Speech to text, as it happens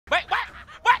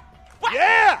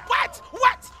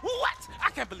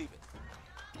can't believe it.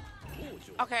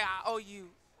 Okay, I owe you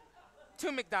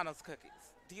 2 McDonald's cookies.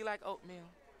 Do you like oatmeal?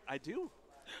 I do.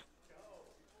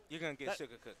 You're going to get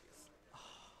sugar cookies.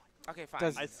 Okay, fine.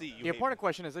 Does, I see. You the important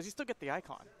question is, does he still get the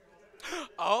icon?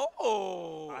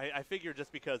 Oh. I figure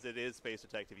just because it is Space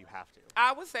Detective, you have to.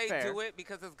 I would say Fair. do it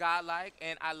because it's godlike,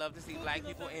 and I love to see black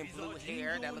people in blue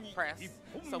hair that look pressed.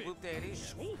 So whoop, there it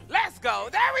is. Let's go.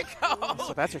 There we go.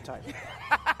 So that's your type.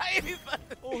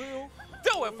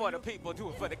 Do it for the people. Do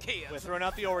it for the kids. We're throwing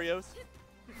out the Oreos.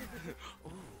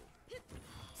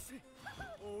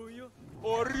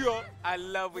 Oreo. I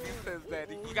love when he says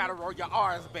that. You got to roll your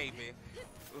R's, baby.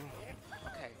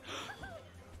 Okay.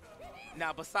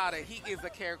 Now, Basada, he is a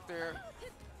character.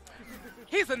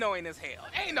 He's annoying as hell.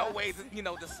 Ain't no way to,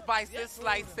 to spice it,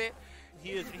 slice it.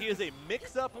 He is a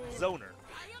mix-up zoner.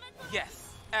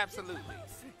 Yes, absolutely.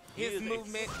 His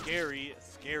movement. A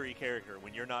scary character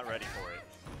when you're not ready for it.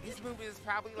 His movement is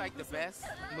probably like the best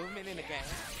movement in the game.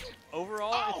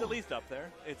 Overall, it's at least up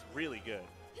there. It's really good.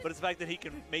 But it's the fact that he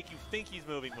can make you think he's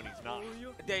moving when he's not.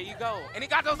 There you go. And he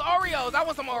got those Oreos. I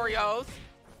want some Oreos.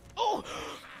 Oh.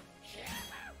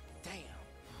 Damn.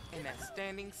 In that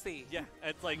standing C. Yeah,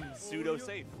 it's like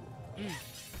pseudo-safe.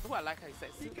 Oh, I like how you said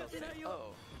pseudo-safe.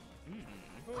 Oh.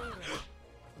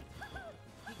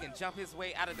 He can jump his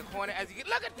way out of the corner as you get.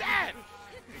 Look at that.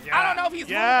 Yeah. I don't know if he's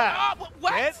moving. Oh,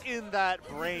 what? Get in that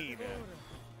brain.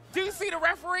 Do you see the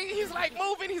referee? He's like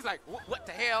moving. He's like, what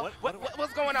the hell?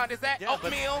 What's going on? Is that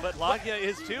oatmeal? But Lagia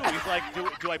is too. He's like,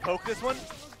 do I poke this one?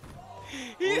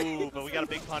 Ooh, but we got a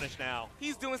big punish now.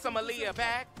 He's doing some Aaliyah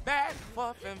back,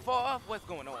 forth and forth. What's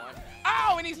going on?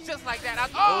 Oh, and he's just like that.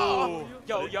 Oh,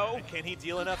 yo. Can he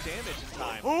deal enough damage in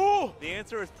time? Ooh. The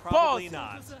answer is probably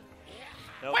not.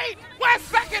 Nope. Wait, 1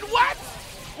 second, what?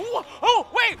 Ooh, oh,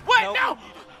 wait, what? Nope.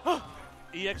 No.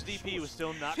 EXDP was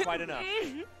still not quite enough.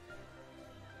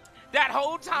 That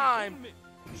whole time,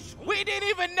 we didn't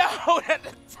even know that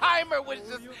the timer was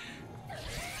just...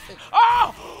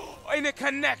 Oh! And it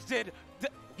connected.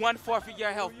 1/4 of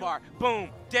your health bar. Boom.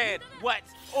 Dead. What?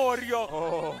 Oreo.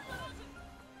 Oh.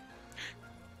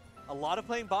 A lot of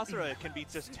playing Basara can be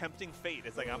just tempting fate.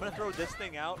 It's like, I'm going to throw this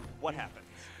thing out. What happens?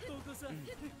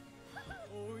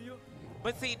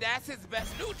 But see, that's his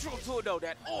best neutral tool, though,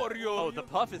 that Oreo. Oh, the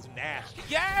puff is nasty.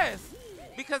 Yes!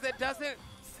 Because it doesn't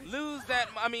lose that,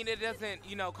 it doesn't,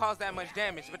 cause that much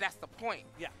damage, but that's the point.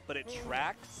 Yeah, but it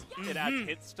tracks, it adds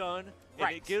hit stun,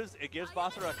 and it gives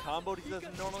Basara a combo he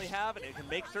doesn't normally have, and it can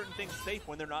make certain things safe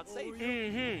when they're not safe.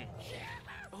 And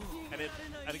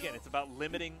again, it's about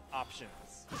limiting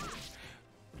options.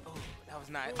 Oh, that was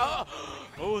nice.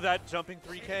 Oh, that jumping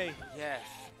 3K. Yes.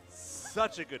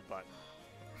 Such a good button.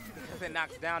 Because it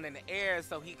knocks down in the air,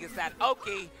 so he gets that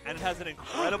Oki. And it has an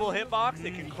incredible hitbox.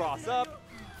 It can cross up.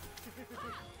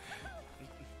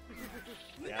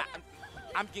 Yeah.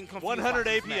 I'm getting confused. 100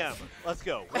 APM. Let's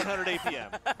go. 100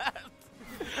 APM.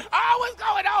 Oh, what's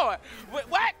going on?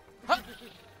 What? Huh?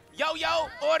 Yo,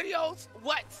 Oreos?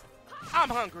 What? I'm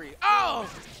hungry. Oh!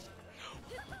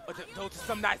 Those are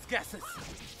some nice guesses.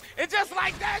 And just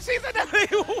like that, she's in the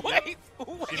wait.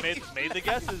 She made the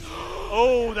guesses.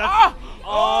 Oh, that's...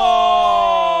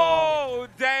 Oh,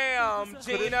 damn,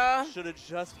 Gina. Should have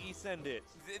just E-send it.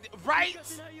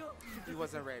 Right? He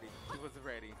wasn't ready.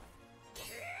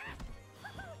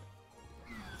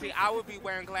 See, I would be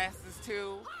wearing glasses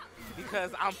too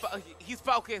because he's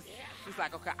focused. He's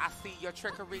like, okay, I see your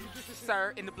trickery,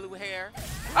 sir, in the blue hair.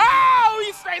 Oh,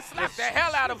 he straight slapped the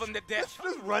hell out of him to death.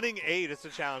 Just running A is a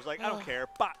challenge. Like, I don't care.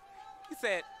 Bop. He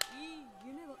said,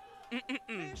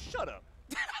 Man, shut up.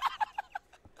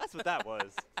 That's what that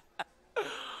was.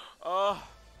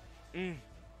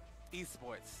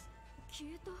 Esports.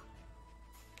 Kyoto.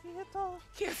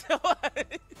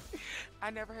 I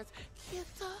never heard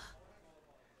Kyoto.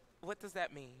 What does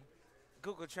that mean?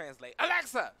 Google Translate.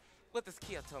 Alexa, what does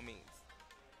Kyoto mean?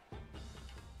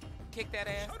 Kick that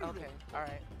ass? Okay, all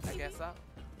right. I guess so.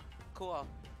 Cool.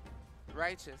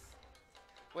 Righteous.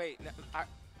 Wait, no,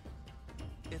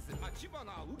 is it?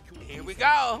 Here we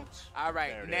go. All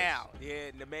right, now,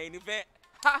 in the main event.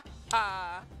 Ha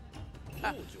ha.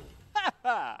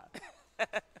 Ha!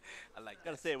 I like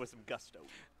Gotta say it with some gusto.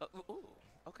 Ooh,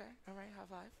 okay. All right, high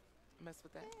five. Mess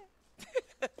with that.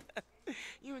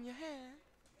 You and your hand.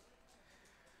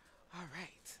 All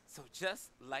right. So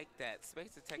just like that,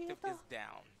 Space Detective is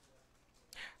down.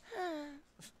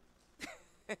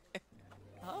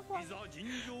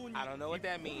 I don't know what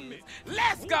that means.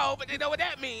 Let's go, but they know what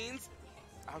that means.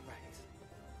 All right.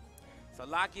 So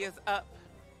Lakia's up.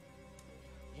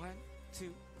 1,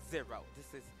 2, 0.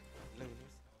 This is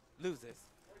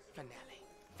losers finale.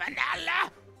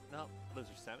 Finale. No,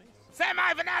 losers semis.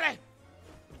 Semi-finale.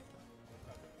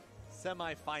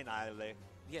 Semi-finale.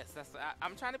 Yes,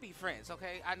 I'm trying to be French,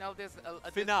 okay? I know there's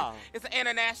Finale. It's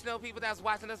international people that's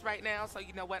watching us right now, so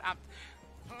you know what?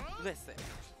 Listen,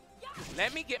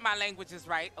 let me get my languages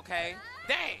right, okay?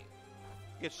 Dang.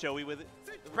 Get showy with it.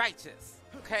 Righteous,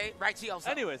 okay? Righteoso.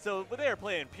 Anyway, so they are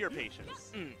playing pure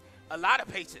patience. A lot of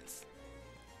patience.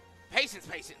 Patience.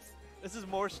 This is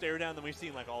more stare down than we've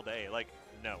seen like all day. Like,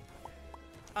 no.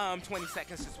 20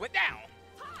 seconds just went down.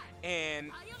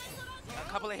 And a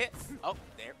couple of hits. Oh,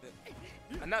 there.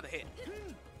 Another hit.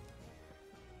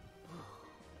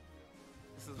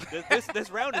 This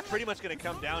round is pretty much going to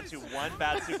come down to one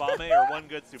bad Tsubame or one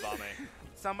good Tsubame.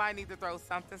 Somebody needs to throw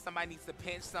something. Somebody needs to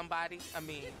pinch somebody. I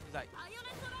mean, like,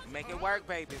 make it work,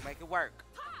 baby. Make it work.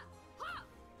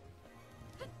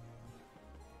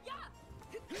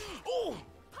 Ooh!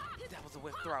 That was a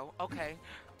whip throw. Okay.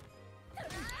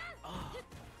 Oh,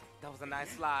 that was a nice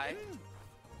slide.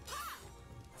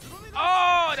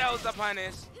 Oh, that was a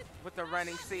punish with the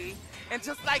running C. And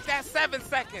just like that, 7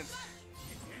 seconds.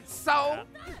 So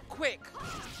quick.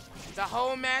 The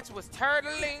whole match was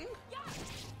turtling.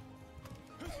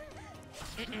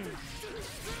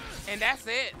 And that's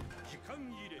it.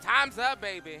 Time's up,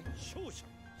 baby.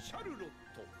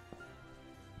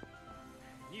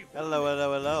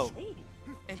 Hello.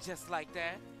 And just like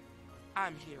that,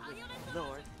 I'm here with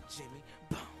Lord Jimmy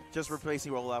Bone. Just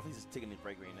replacing Roloff. He's just taking a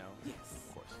break right now. Yes.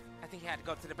 Of course. I think he had to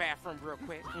go to the bathroom real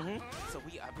quick. So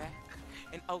we are back.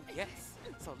 And oh, yes.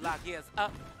 So Lagia's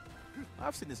up.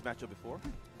 I've seen this matchup before.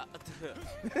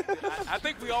 I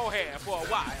think we all have for a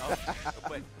while.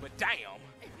 But damn.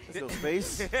 Still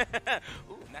space.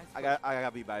 Ooh, nice. I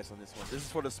gotta be biased on this one. This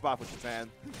is for the spot for Japan.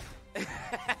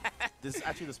 This is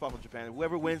actually the spot for Japan.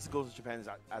 Whoever wins goes to Japan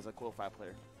as a qualified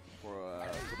player for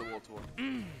the World Tour.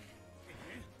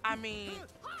 I mean,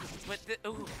 but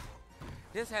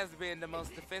this has been the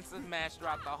most defensive match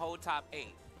throughout the whole top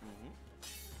 8.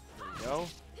 There you go.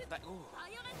 Like, ooh.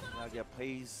 Nagia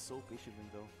plays so patiently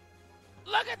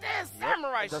though. Look at this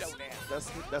Samurai that's, showdown.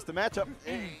 That's the matchup.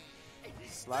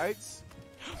 Slides.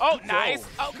 Oh, nice.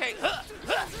 Okay.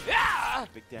 Yeah.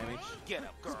 Big damage. Get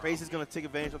up, girl. Space is gonna take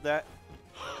advantage of that.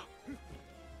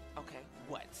 Okay.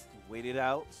 What? Wait it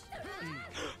out.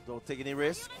 Don't take any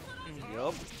risk.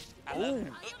 Yup.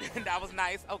 That was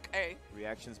nice. Okay.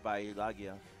 Reactions by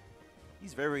Lagia.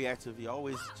 He's very reactive. He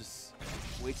always just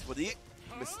waits for the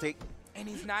mistake. And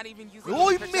he's not even using Oh,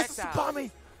 he his missed projectile.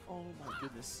 Tsubame. Oh my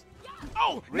goodness.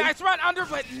 Oh, nice run under,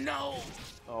 but no.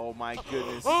 Oh my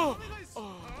goodness. Oh,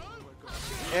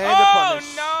 And the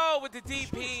punish. no, with the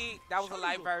DP. That was a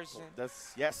light version.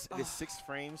 That's it is 6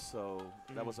 frames, so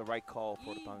that was a right call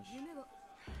for the punish.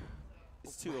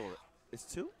 It's 2 over. It's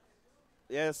 2?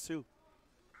 Yeah, it's 2.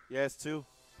 Yeah, it's 2.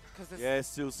 Yeah,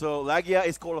 it's 2. So Lagia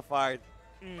is qualified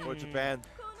for Japan.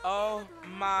 Oh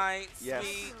my Yes.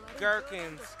 sweet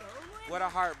gherkins. What a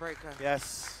heartbreaker.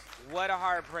 Yes. What a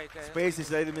heartbreaker. Space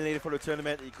is eliminated for the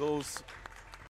tournament. It goes